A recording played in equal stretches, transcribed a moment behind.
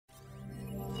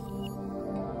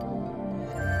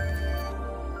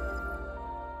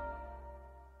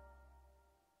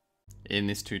In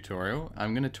this tutorial,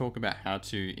 I'm going to talk about how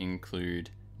to include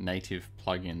native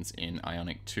plugins in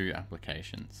Ionic 2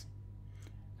 applications.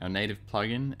 Our native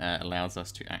plugin allows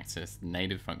us to access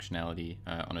native functionality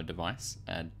on a device,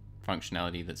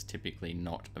 functionality that's typically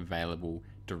not available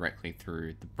directly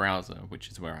through the browser, which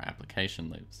is where our application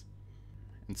lives.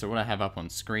 And so what I have up on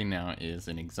screen now is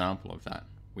an example of that.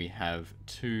 We have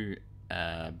two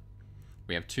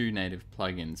native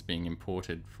plugins being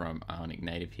imported from Ionic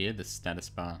Native here, the status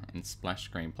bar and splash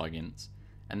screen plugins,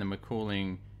 and then we're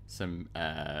calling some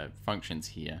functions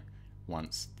here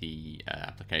once the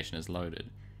application is loaded.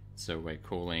 So we're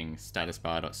calling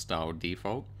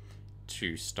statusbar.styleDefault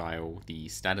to style the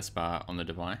status bar on the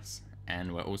device,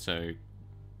 and we're also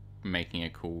making a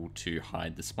call to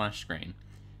hide the splash screen.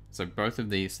 So both of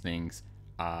these things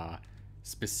are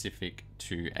specific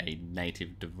to a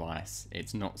native device.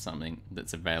 It's not something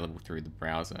that's available through the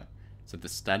browser. So the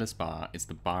status bar is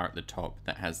the bar at the top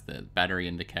that has the battery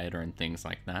indicator and things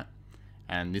like that,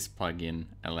 and this plugin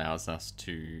allows us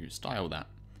to style that.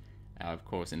 Of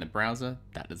course, in the browser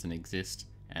that doesn't exist,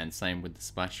 and same with the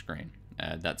splash screen.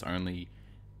 That's only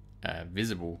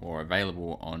visible or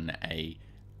available on a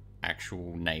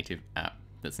actual native app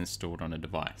that's installed on a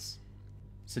device.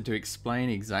 So to explain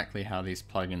exactly how these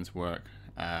plugins work,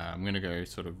 I'm going to go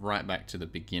sort of right back to the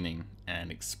beginning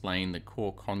and explain the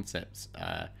core concepts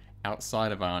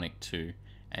outside of Ionic 2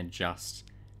 and just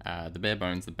the bare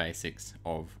bones, the basics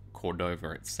of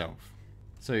Cordova itself.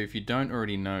 So if you don't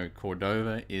already know,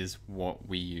 Cordova is what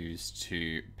we use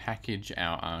to package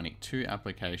our Ionic 2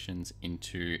 applications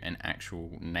into an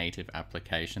actual native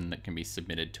application that can be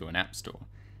submitted to an app store.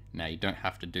 Now, you don't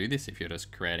have to do this if you're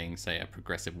just creating, say, a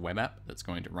progressive web app that's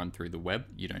going to run through the web.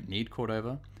 You don't need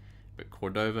Cordova, but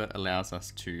Cordova allows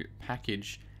us to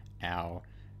package our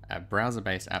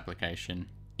browser-based application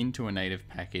into a native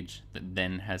package that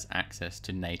then has access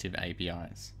to native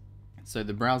APIs. So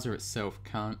the browser itself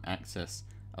can't access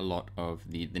a lot of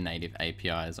the native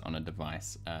APIs on a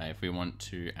device. If we want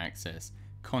to access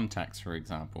contacts, for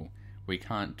example, we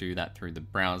can't do that through the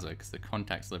browser because the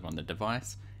contacts live on the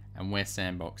device, and we're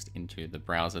sandboxed into the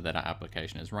browser that our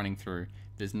application is running through.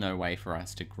 There's no way for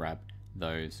us to grab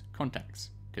those contacts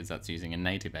because that's using a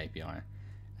native API.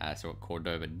 So what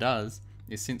Cordova does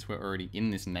is, since we're already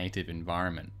in this native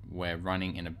environment, we're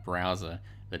running in a browser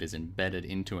that is embedded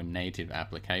into a native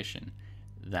application.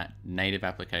 That native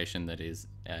application that is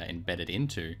embedded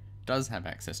into does have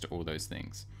access to all those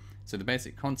things. So the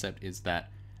basic concept is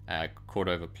that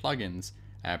Cordova plugins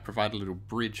provide a little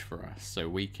bridge for us, so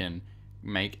we can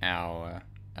make our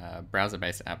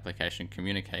browser-based application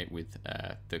communicate with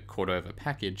the Cordova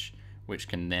package, which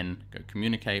can then go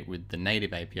communicate with the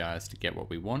native APIs to get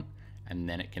what we want, and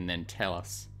then it can then tell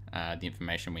us the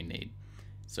information we need.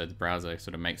 So the browser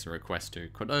sort of makes a request to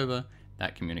Cordova,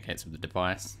 that communicates with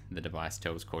the device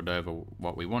tells Cordova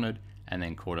what we wanted, and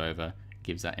then Cordova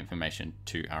gives that information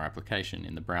to our application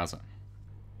in the browser.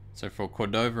 So for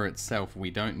Cordova itself, we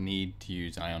don't need to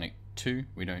use Ionic 2,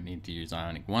 we don't need to use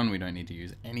Ionic 1, we don't need to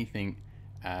use anything,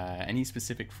 any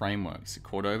specific frameworks.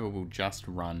 Cordova will just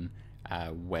run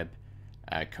web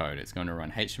code. It's going to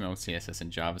run HTML, CSS,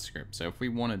 and JavaScript. So if we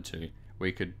wanted to,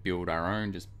 we could build our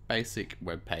own just basic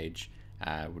web page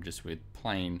just with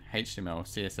plain HTML,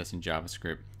 CSS, and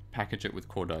JavaScript, package it with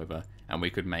Cordova, and we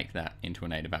could make that into a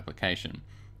native application.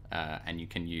 And you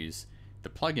can use the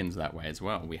plugins that way as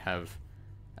well. We have,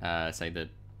 say, the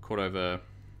Cordova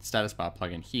status bar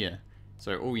plugin here.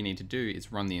 So all you need to do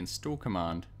is run the install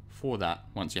command for that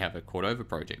once you have a Cordova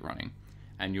project running,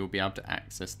 and you'll be able to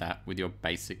access that with your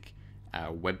basic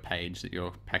web page that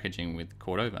you're packaging with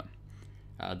Cordova.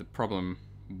 The problem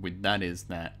with that is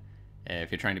that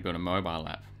if you're trying to build a mobile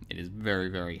app, it is very,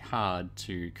 very hard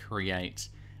to create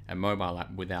a mobile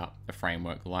app without a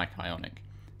framework like Ionic.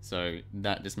 So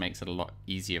that just makes it a lot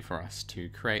easier for us to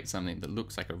create something that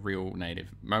looks like a real native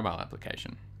mobile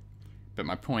application. But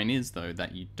my point is, though,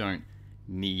 that you don't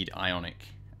need Ionic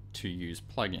to use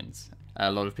plugins.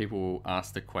 A lot of people will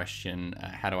ask the question,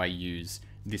 how do I use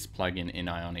this plugin in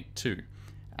Ionic 2?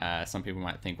 Some people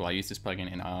might think, well, I use this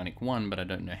plugin in Ionic 1, but I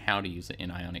don't know how to use it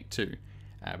in Ionic 2.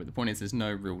 But the point is, there's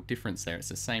no real difference there. It's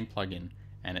the same plugin,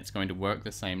 and it's going to work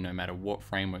the same no matter what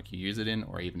framework you use it in,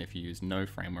 or even if you use no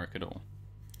framework at all.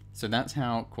 So that's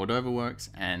how Cordova works,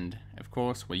 and of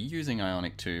course we're using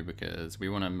Ionic 2 because we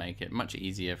want to make it much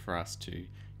easier for us to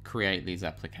create these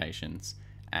applications,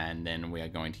 and then we are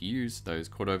going to use those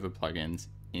Cordova plugins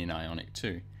in Ionic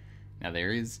 2. Now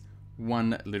there is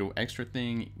one little extra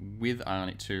thing with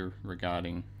Ionic 2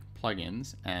 regarding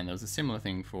plugins, and there was a similar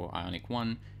thing for Ionic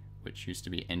 1, which used to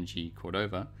be ng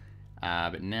Cordova,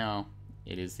 but now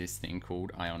it is this thing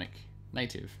called Ionic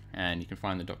native, and you can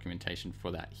find the documentation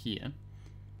for that here.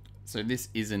 So this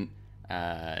isn't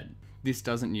this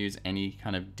doesn't use any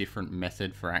kind of different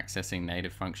method for accessing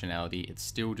native functionality. It's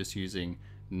still just using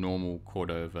normal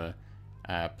Cordova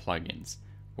plugins.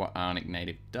 What Ionic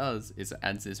Native does is it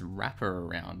adds this wrapper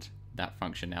around that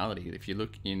functionality. If you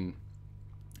look in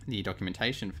the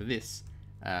documentation for this,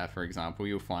 for example,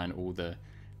 you'll find all the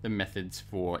methods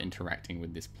for interacting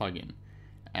with this plugin.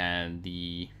 And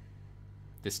the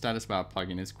status bar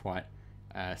plugin is quite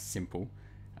simple,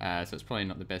 so it's probably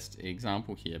not the best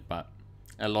example here, but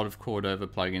a lot of Cordova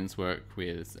plugins work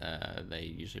with, they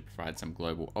usually provide some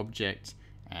global object,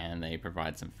 and they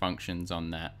provide some functions on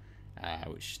that,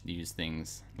 which use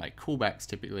things like callbacks,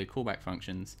 typically callback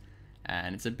functions,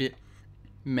 and it's a bit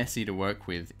messy to work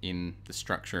with in the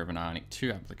structure of an Ionic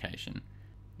 2 application.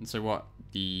 And so what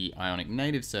the Ionic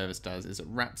Native service does is it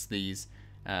wraps these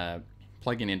plugin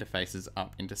interfaces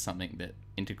up into something that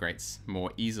integrates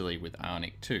more easily with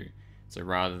Ionic 2. So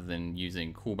rather than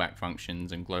using callback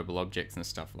functions and global objects and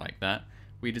stuff like that,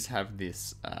 we just have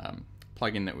this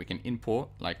plugin that we can import,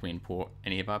 like we import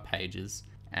any of our pages,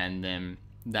 and then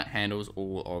that handles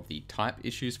all of the type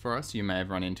issues for us. You may have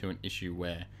run into an issue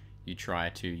where you try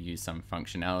to use some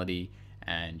functionality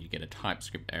and you get a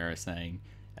TypeScript error saying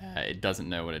it doesn't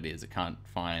know what it is, it can't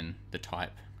find the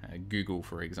type, Google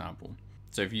for example.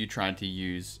 So if you tried to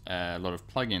use a lot of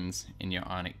plugins in your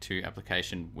Ionic 2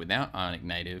 application without Ionic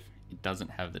Native, it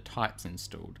doesn't have the types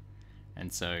installed.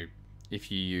 And so if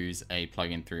you use a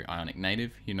plugin through Ionic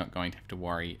Native, you're not going to have to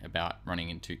worry about running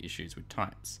into issues with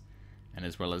types. And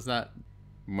as well as that,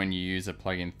 when you use a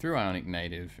plugin through Ionic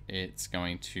Native, it's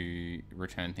going to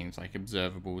return things like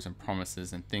observables and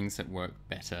promises and things that work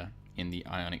better in the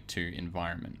Ionic 2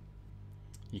 environment.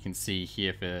 You can see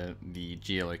here for the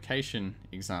geolocation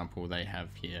example they have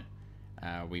here,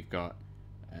 we've got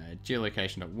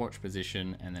geolocation.watch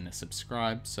position and then a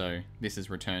subscribe. So this is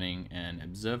returning an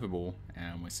observable,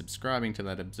 and we're subscribing to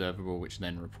that observable, which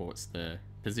then reports the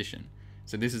position.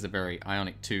 So this is a very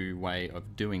Ionic 2 way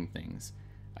of doing things.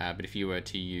 But if you were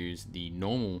to use the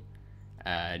normal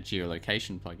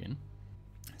geolocation plugin,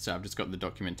 so I've just got the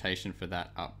documentation for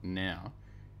that up now.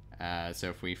 So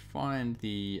if we find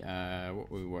the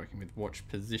what we were working with, watch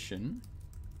position,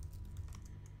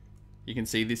 you can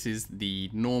see this is the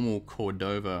normal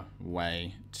Cordova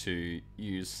way to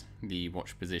use the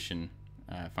watch position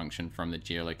function from the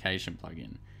geolocation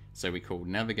plugin. So we call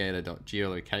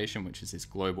navigator.geolocation, which is this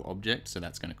global object, so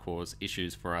that's going to cause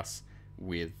issues for us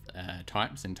with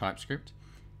types in TypeScript,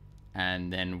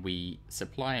 and then we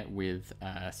supply it with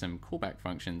some callback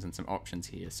functions and some options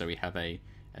here. So we have a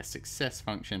success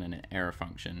function and an error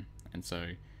function, and so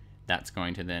that's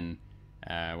going to then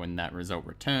when that result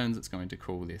returns, it's going to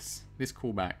call this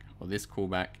callback or this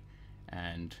callback.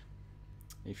 And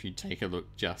if you take a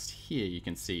look just here, you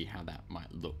can see how that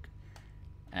might look.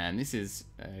 And this is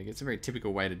it's a very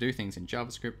typical way to do things in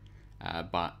JavaScript,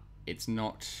 but it's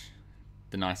not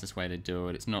the nicest way to do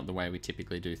it. It's not the way we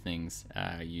typically do things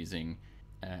using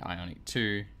Ionic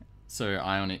 2. So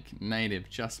Ionic Native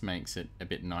just makes it a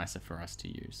bit nicer for us to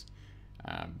use.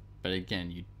 But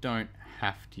again, you don't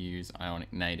have to use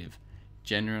Ionic Native.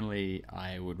 Generally,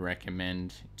 I would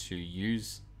recommend to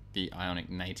use the Ionic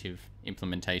Native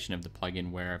implementation of the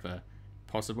plugin wherever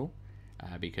possible,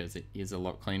 because it is a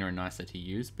lot cleaner and nicer to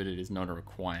use, but it is not a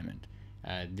requirement.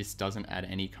 This doesn't add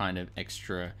any kind of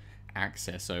extra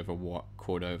access over what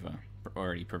Cordova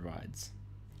already provides.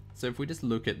 So if we just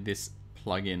look at this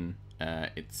plugin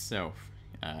itself,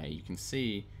 you can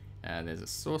see there's a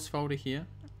source folder here,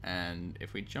 and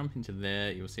if we jump into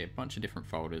there, you'll see a bunch of different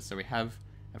folders. So we have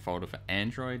a folder for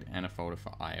Android and a folder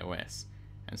for iOS.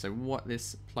 And so what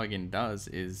this plugin does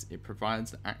is it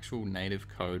provides the actual native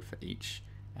code for each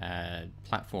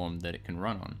platform that it can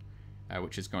run on,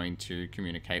 which is going to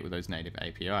communicate with those native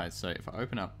APIs. So if I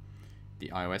open up the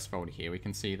iOS folder here, we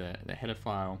can see the header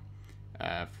file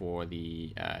for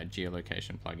the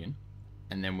geolocation plugin,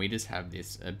 and then we just have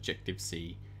this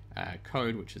Objective-C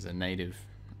code, which is a native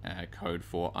code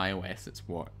for iOS. It's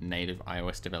what native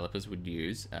iOS developers would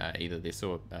use, either this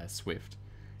or Swift,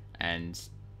 and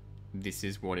this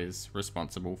is what is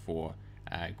responsible for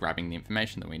grabbing the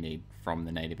information that we need from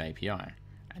the native API,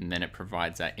 and then it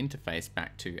provides that interface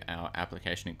back to our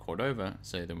application in Cordova,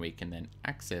 so that we can then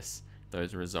access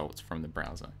those results from the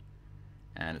browser.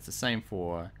 And it's the same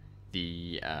for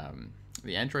the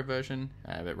Android version,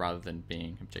 but rather than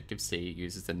being Objective-C, it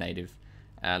uses the native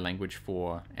language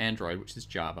for Android, which is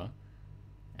Java.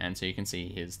 And so you can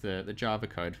see here's the Java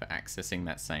code for accessing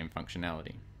that same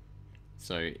functionality.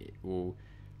 So it will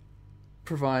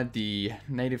provide the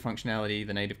native functionality,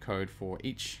 the native code for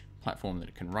each platform that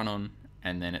it can run on,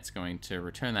 and then it's going to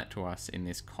return that to us in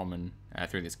this common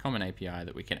through this common API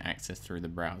that we can access through the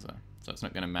browser. So it's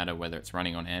not going to matter whether it's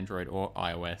running on Android or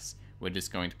iOS, we're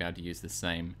just going to be able to use the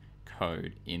same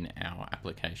code in our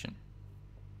application.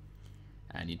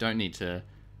 And you don't need to,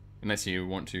 unless you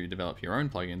want to develop your own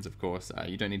plugins, of course,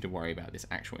 you don't need to worry about this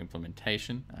actual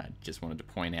implementation. I just wanted to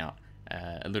point out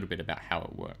a little bit about how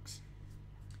it works.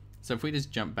 So if we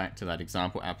just jump back to that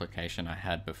example application I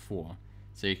had before,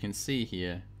 so you can see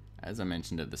here, as I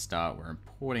mentioned at the start, we're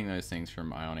importing those things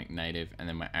from Ionic Native and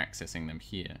then we're accessing them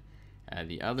here.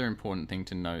 The other important thing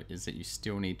to note is that you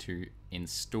still need to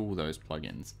install those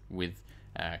plugins with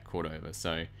Cordova.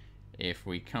 So if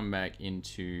we come back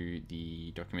into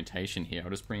the documentation here, I'll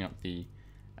just bring up the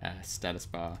status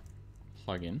bar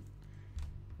plugin.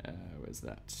 Where's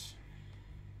that?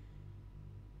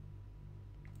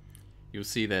 You'll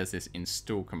see there's this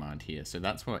install command here. So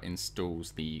that's what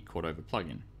installs the Cordova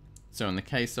plugin. So in the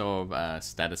case of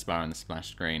status bar and the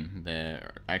splash screen,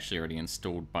 they're actually already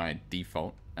installed by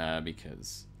default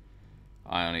because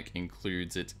Ionic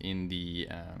includes it in the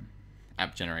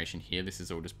app generation here. This is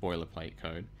all just boilerplate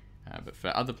code. But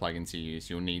for other plugins you use,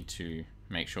 you'll need to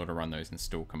make sure to run those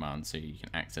install commands so you can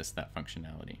access that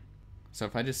functionality. So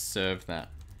if I just serve that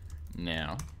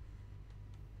now,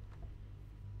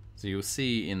 so you'll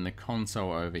see in the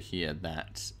console over here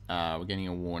that we're getting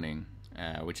a warning,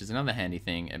 which is another handy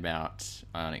thing about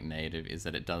Ionic Native, is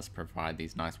that it does provide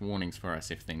these nice warnings for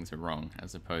us if things are wrong,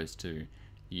 as opposed to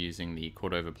using the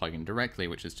Cordova plugin directly,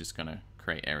 which is just going to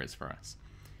create errors for us.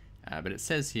 But it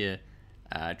says here,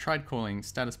 tried calling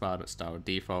statusbar.style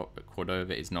default, but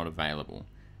Cordova is not available.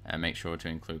 Make sure to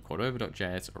include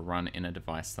cordova.js or run in a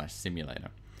device/simulator.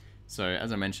 So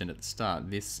as I mentioned at the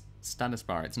start, this status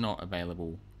bar, it's not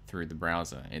available through the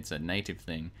browser. It's a native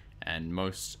thing, and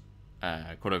most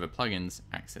Cordova plugins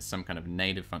access some kind of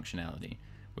native functionality,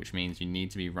 which means you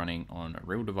need to be running on a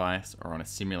real device or on a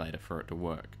simulator for it to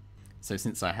work. So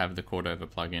since I have the Cordova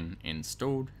plugin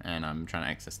installed and I'm trying to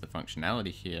access the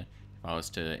functionality here, if I was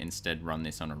to instead run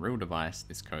this on a real device,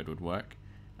 this code would work.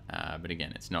 But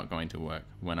again, it's not going to work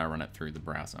when I run it through the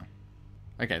browser.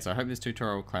 Okay, so I hope this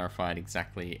tutorial clarified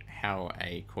exactly how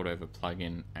a Cordova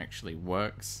plugin actually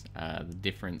works, the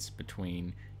difference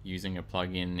between using a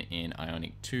plugin in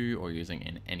Ionic 2 or using it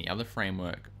in any other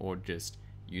framework, or just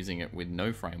using it with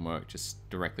no framework, just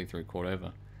directly through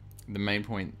Cordova. The main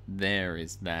point there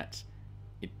is that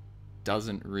it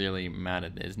doesn't really matter.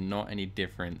 There's not any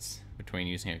difference between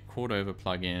using a Cordova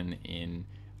plugin in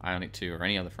Ionic 2 or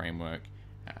any other framework.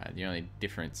 The only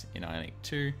difference in Ionic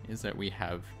 2 is that we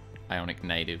have Ionic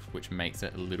Native, which makes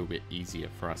it a little bit easier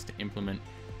for us to implement,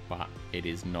 but it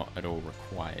is not at all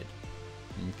required.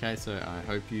 Okay, so I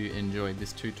hope you enjoyed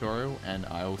this tutorial, and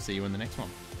I will see you in the next one.